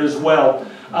in there as well.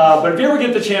 But if you ever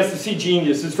get the chance to see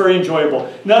Genius, it's very enjoyable.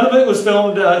 None of it was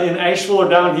filmed in Asheville or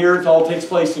down here. It all takes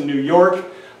place in New York.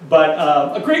 But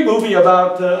a great movie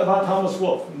about Thomas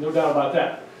Wolfe, no doubt about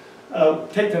that.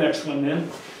 Take the next one then.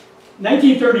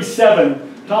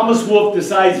 1937, Thomas Wolfe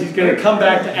decides he's going to come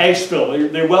back to Asheville.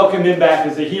 They welcome him back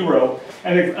as a hero.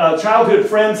 And a childhood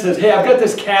friend says, hey, I've got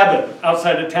this cabin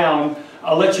outside of town.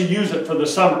 I'll let you use it for the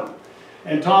summer.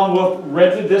 And Tom Wolfe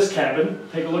rented this cabin.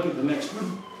 Take a look at the next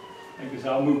one. I guess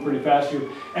I'll move pretty fast here.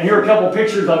 And here are a couple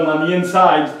pictures of them on the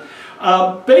inside.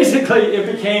 Basically, it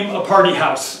became a party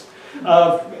house.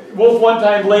 Wolfe one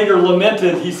time later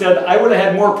lamented, he said, I would have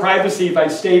had more privacy if I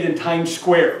stayed in Times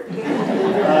Square.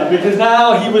 Because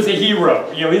now he was a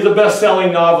hero. He's a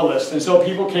best-selling novelist. And so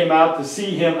people came out to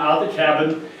see him out the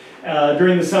cabin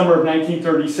during the summer of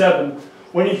 1937.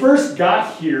 When he first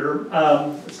got here,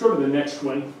 let's go to the next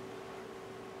one.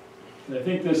 I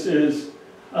think this is,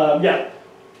 we'll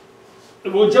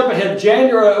jump ahead. May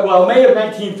of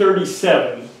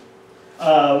 1937,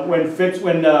 when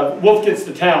Wolfe gets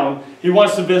to town, he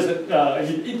wants to visit,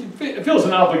 he feels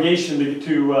an obligation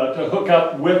to hook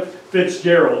up with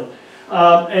Fitzgerald.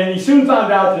 And he soon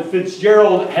found out that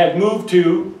Fitzgerald had moved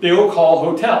to the Oak Hall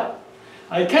Hotel.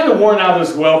 I kind of worn out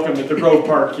his welcome at the Grove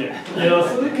Park Inn.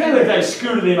 So the kind of guy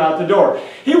scooted him out the door.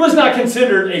 He was not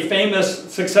considered a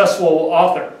famous, successful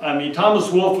author. I mean, Thomas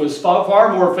Wolfe was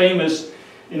far more famous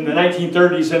in the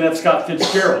 1930s than F. Scott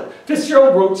Fitzgerald.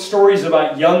 Fitzgerald wrote stories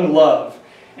about young love.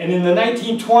 And in the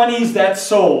 1920s, that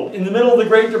sold. In the middle of the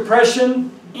Great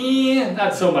Depression,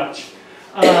 not so much.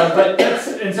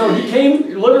 And so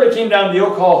he literally came down to the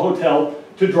Oak Hall Hotel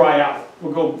to dry out.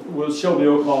 We'll show the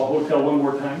Oak Hall Hotel one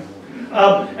more time.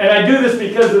 And I do this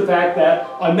because of the fact that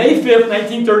on May 5th,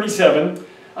 1937,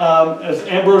 as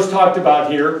Ambrose talked about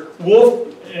here,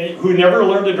 Wolfe, who never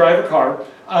learned to drive a car,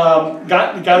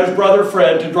 got his brother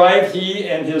Fred to drive he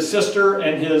and his sister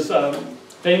and his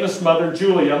famous mother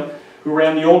Julia, who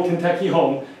ran the old Kentucky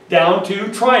home, down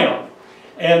to Tryon.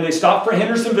 And they stopped for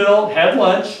Hendersonville, had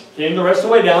lunch, came the rest of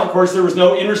the way down. Of course, there was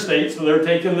no interstate, so they were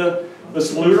taking the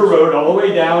Saluda Road all the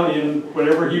way down in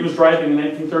whatever he was driving in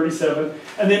 1937.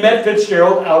 And they met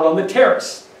Fitzgerald out on the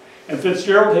terrace. And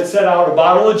Fitzgerald had set out a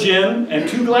bottle of gin and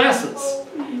 2 glasses.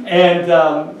 And,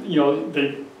 you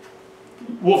know,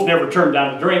 Wolfe never turned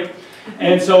down a drink.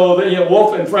 And so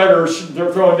Wolfe and Fred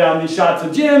they're throwing down these shots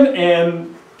of gin,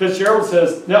 and Fitzgerald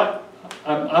says, no,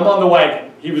 I'm on the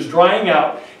wagon. He was drying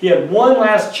out. He had one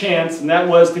last chance, and that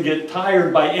was to get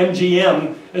hired by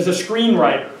MGM as a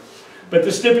screenwriter. But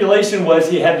the stipulation was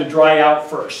he had to dry out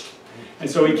first. And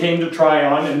so he came to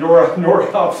Tryon, and Nora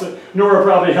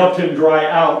probably helped him dry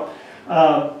out.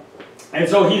 And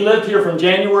so he lived here from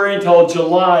January until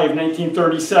July of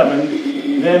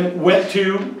 1937, then went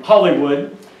to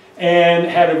Hollywood and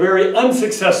had a very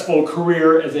unsuccessful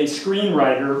career as a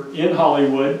screenwriter in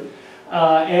Hollywood.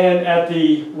 And at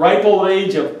the ripe old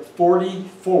age of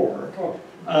 44,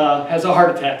 has a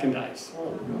heart attack and dies.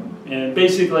 And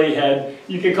basically had,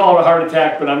 you could call it a heart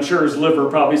attack, but I'm sure his liver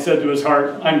probably said to his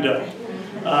heart, I'm done.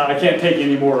 I can't take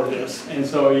any more of this. And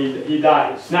so he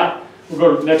dies. Now, we'll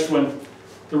go to the next one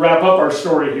to wrap up our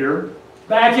story here.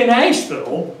 Back in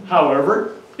Asheville,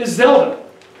 however, is Zelda.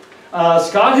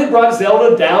 Scott had brought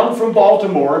Zelda down from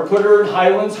Baltimore and put her in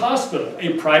Highlands Hospital,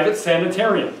 a private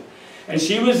sanitarium. And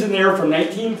she was in there from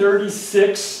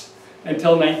 1936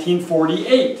 until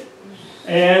 1948.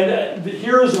 And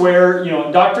here's where, you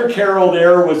know, Dr. Carroll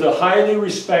there was a highly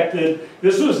respected,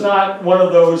 this was not one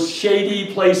of those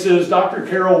shady places. Dr.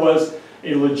 Carroll was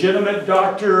a legitimate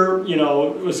doctor, you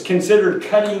know, was considered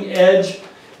cutting edge.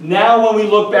 Now when we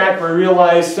look back, we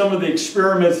realize some of the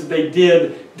experiments that they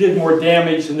did more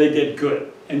damage than they did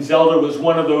good. And Zelda was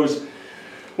one of those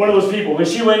people. When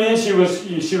she went in, she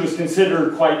was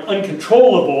considered quite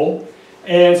uncontrollable,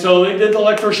 and so they did the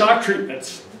electroshock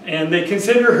treatments. And they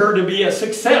considered her to be a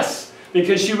success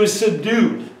because she was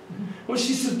subdued. Well,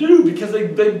 she's subdued because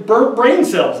they burnt brain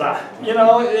cells out. You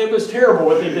know, it was terrible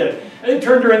what they did. And it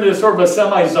turned her into sort of a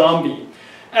semi-zombie.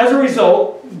 As a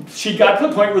result, she got to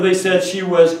the point where they said she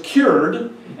was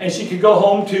cured and she could go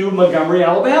home to Montgomery,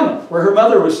 Alabama, where her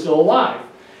mother was still alive.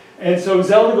 And so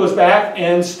Zelda goes back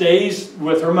and stays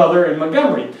with her mother in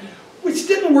Montgomery, which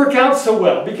didn't work out so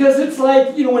well because it's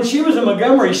like, you know, when she was in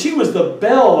Montgomery, she was the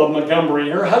belle of Montgomery.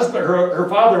 Her husband, her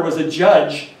father was a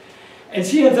judge. And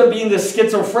she ends up being this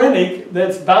schizophrenic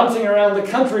that's bouncing around the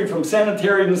country from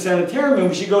sanitarium to sanitarium. And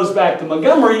when she goes back to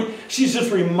Montgomery, she's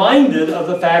just reminded of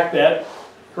the fact that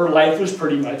her life was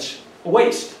pretty much a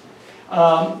waste.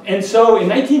 And so in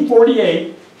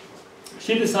 1948,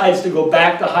 she decides to go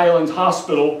back to Highlands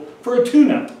Hospital for a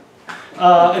tune-up.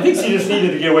 I think she just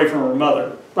needed to get away from her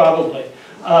mother, probably.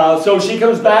 So she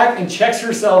comes back and checks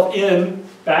herself in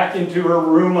back into her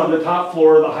room on the top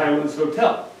floor of the Highlands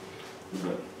Hotel.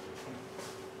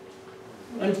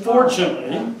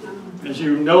 Unfortunately, as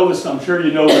you know this, I'm sure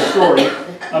you know the story,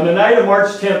 on the night of March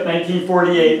 10th,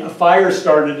 1948, a fire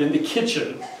started in the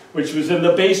kitchen, which was in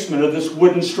the basement of this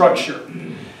wooden structure.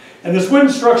 And this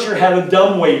wooden structure had a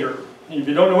dumbwaiter. And if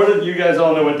you don't know what it, you guys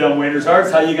all know what dumbwaiters are.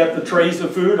 It's how you got the trays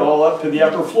of food all up to the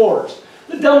upper floors.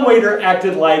 The dumbwaiter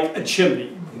acted like a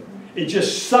chimney. It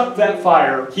just sucked that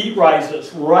fire, heat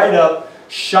rises right up,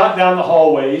 shot down the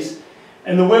hallways.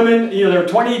 And the women, you know, there were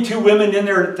 22 women in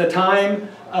there at the time.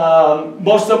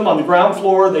 Most of them on the ground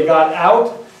floor. They got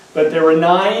out, but there were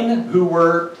 9 who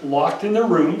were locked in their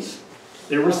rooms.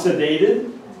 They were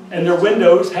sedated, and their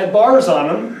windows had bars on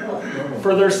them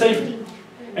for their safety.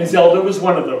 And Zelda was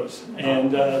one of those.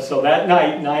 And so that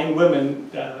night, 9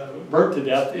 women burnt to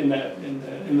death in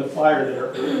the fire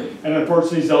there. And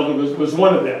unfortunately, Zelda was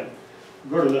one of them.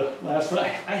 Go to the last one.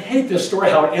 I hate this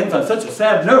story, how it ends on such a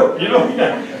sad note. You know,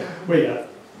 we got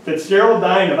Fitzgerald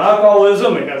dying of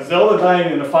alcoholism. We got Zelda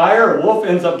dying in a fire. Wolfe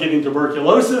ends up getting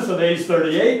tuberculosis at age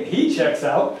 38. He checks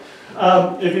out.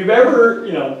 If you've ever,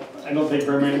 you know, I don't think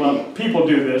very many people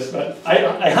do this, but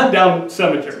I hunt down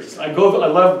cemeteries. I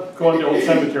love going to old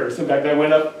cemeteries. In fact, I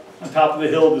went up on top of the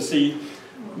hill to see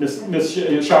Miss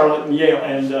Charlotte and Yale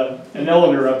and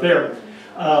Eleanor up there.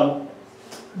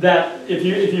 That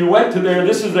if you went to there,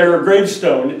 this is their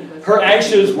gravestone. Her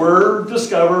ashes were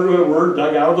discovered, were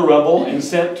dug out of the rubble and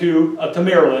sent to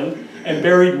Maryland and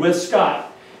buried with Scott.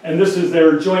 And this is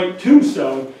their joint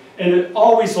tombstone, and it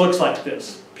always looks like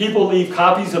this. People leave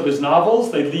copies of his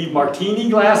novels. They leave martini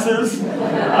glasses.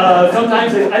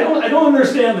 Sometimes I don't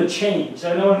understand the change.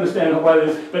 I don't understand why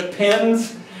they, but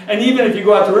pens. And even if you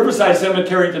go out to Riverside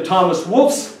Cemetery to Thomas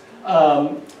Wolfe's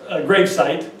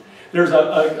gravesite. There's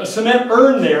a cement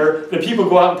urn there that people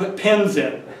go out and put pens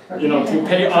in, you know, to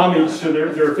pay homage to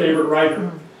their favorite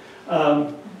writer.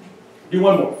 Do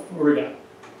one more. What do we got?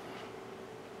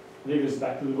 I think this is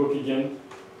back to the book again.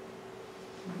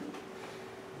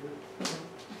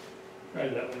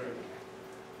 Right, that one right.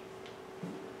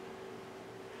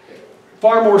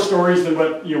 Far more stories than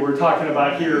what we're talking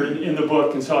about here in the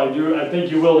book, and so I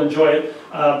think you will enjoy it,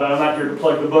 but I'm not here to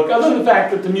plug the book, other than the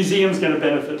fact that the museum's going to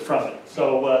benefit from it.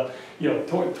 So,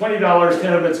 $20,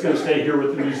 10 of it's going to stay here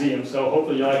with the museum, so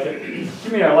hopefully you like it.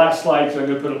 Give me our last slide, so I'm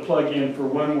going to put a plug in for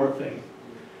one more thing.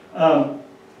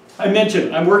 I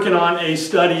mentioned I'm working on a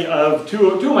study of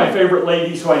two of my favorite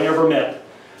ladies who I never met.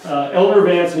 Eleanor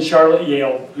Vance and Charlotte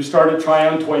Yale, who started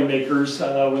Tryon Toy Makers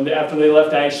after they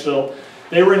left Asheville.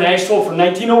 They were in Asheville from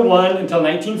 1901 until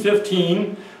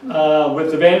 1915.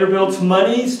 With the Vanderbilt's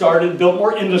money, built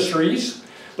more industries.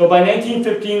 But by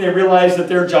 1915, they realized that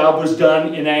their job was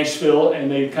done in Asheville, and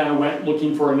they kind of went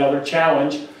looking for another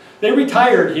challenge. They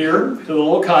retired here to the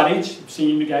little cottage.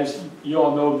 Seeing you guys, you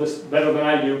all know this better than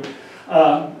I do.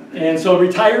 And so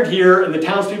retired here, and the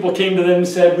townspeople came to them and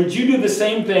said, would you do the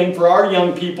same thing for our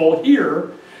young people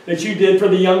here that you did for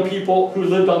the young people who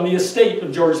lived on the estate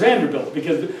of George Vanderbilt?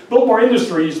 Because Biltmore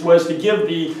Industries was to give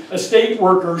the estate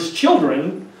workers'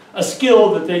 children a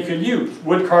skill that they could use,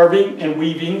 wood carving and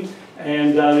weaving,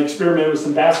 and experimented with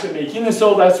some basket making. And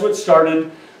so that's what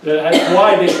started, that's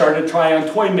why they started Tryon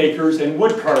Toy Makers and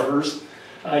Wood Carvers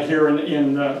here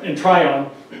in Tryon.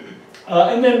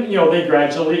 And then, they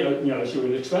gradually, as you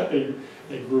would expect, they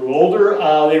grew older.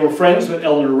 They were friends with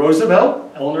Eleanor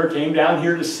Roosevelt. Eleanor came down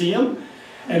here to see him.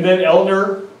 And then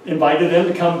Eleanor invited them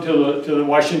to come to the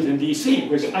Washington, D.C.,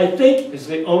 which I think is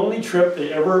the only time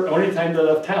they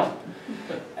left town.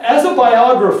 As a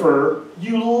biographer,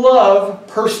 you love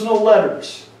personal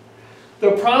letters.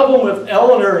 The problem with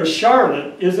Eleanor and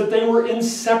Charlotte is that they were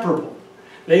inseparable.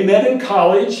 They met in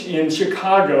college in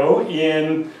Chicago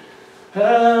in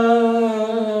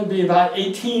about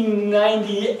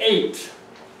 1898.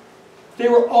 They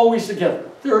were always together.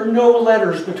 There are no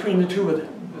letters between the two of them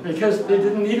because they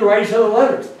didn't need to write each other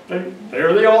letters.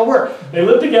 There they all were. They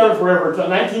lived together forever until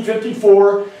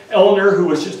 1954. Eleanor, who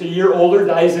was just a year older,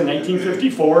 dies in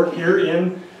 1954 here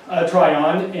in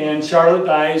Tryon, and Charlotte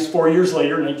dies 4 years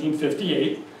later,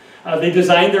 1958. They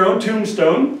designed their own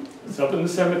tombstone. It's up in the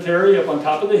cemetery, up on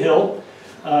top of the hill.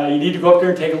 You need to go up there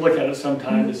and take a look at it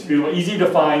sometime. It's beautiful. Easy to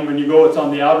find when you go. It's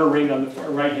on the outer ring on the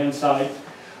right-hand side.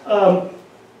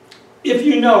 If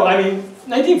you know,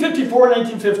 1954,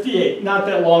 1958, not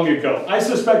that long ago. I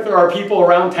suspect there are people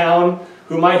around town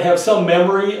who might have some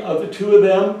memory of the two of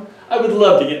them. I would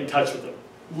love to get in touch with them.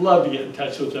 Love to get in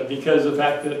touch with them because of the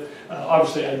fact that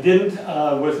obviously I didn't.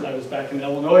 I was back in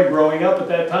Illinois growing up at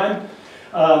that time.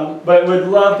 But would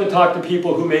love to talk to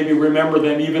people who maybe remember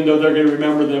them, even though they're going to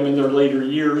remember them in their later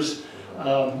years.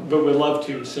 But would love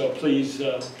to, so please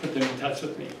put them in touch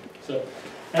with me. So,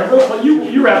 Ambrose,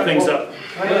 you wrap things up.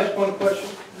 Can I ask one question?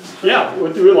 Yeah,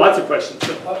 we'll do lots of questions.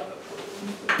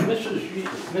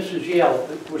 Mrs. Yale,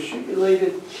 was she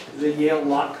related to the Yale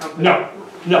Lock Company?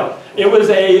 No. It was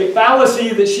a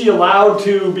fallacy that she allowed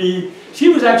to be. She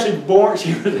was actually born.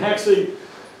 She was actually.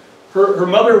 Her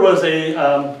mother was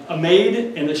a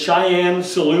maid in the Cheyenne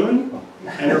saloon,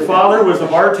 and her father was a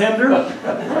bartender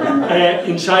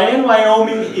in Cheyenne,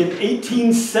 Wyoming in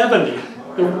 1870.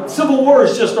 The Civil War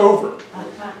is just over.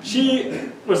 She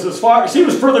was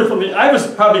further from I was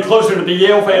probably closer to the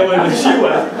Yale family than she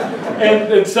was.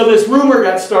 And so this rumor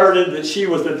got started that she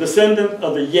was the descendant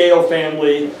of the Yale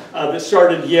family that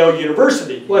started Yale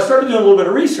University. Well, I started doing a little bit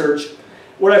of research.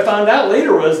 What I found out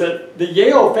later was that the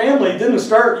Yale family didn't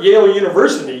start Yale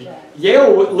University.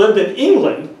 Yale lived in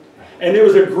England, and there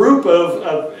was a group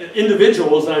of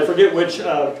individuals, and I forget which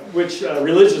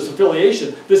religious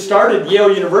affiliation, that started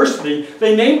Yale University.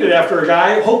 They named it after a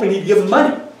guy hoping he'd give them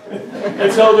money.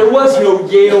 And so there was no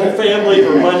Yale family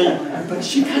or money, but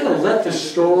she kind of let the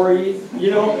story,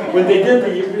 when they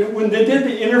did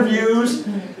the interviews,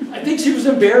 I think she was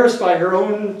embarrassed by her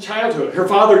own childhood. Her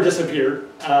father disappeared.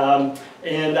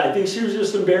 And I think she was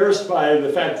just embarrassed by the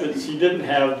fact that she didn't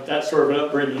have that sort of an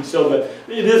upbringing. So that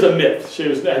it is a myth. She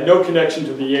had no connection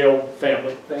to the Yale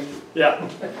family. Thank you. Yeah.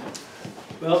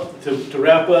 Well, to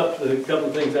wrap up, a couple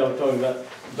of things I was talking about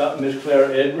Miss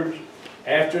Clara Edwards.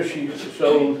 After she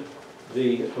sold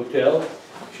the hotel,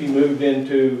 she moved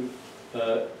into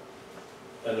an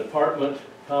apartment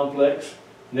complex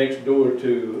next door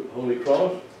to Holy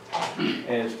Cross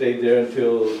and stayed there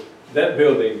until that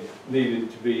building needed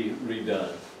to be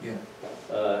redone. Yeah.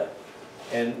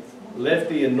 And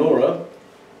Lefty and Nora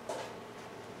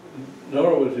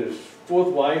Nora was his fourth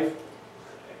wife,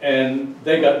 and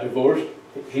they got divorced.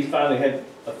 He finally had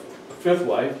a fifth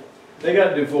wife. They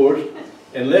got divorced,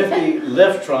 and Lefty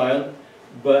left Tryon,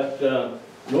 but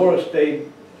Nora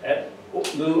stayed at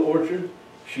Little Orchard.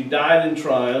 She died in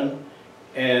Tryon,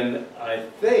 and I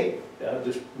think,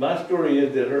 my story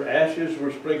is that her ashes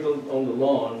were sprinkled on the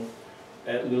lawn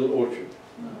at Little Orchard.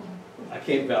 I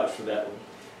can't vouch for that one.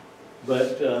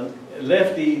 But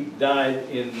Lefty died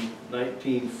in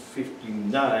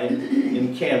 1959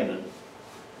 in Camden.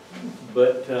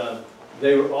 But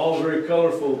they were all very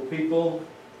colorful people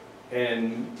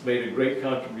and made a great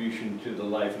contribution to the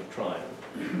life of Tryon.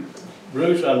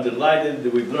 Bruce, I'm delighted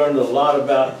that we've learned a lot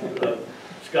about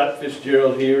Scott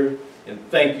Fitzgerald here, and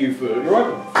thank you for... You're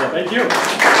welcome. Thank you.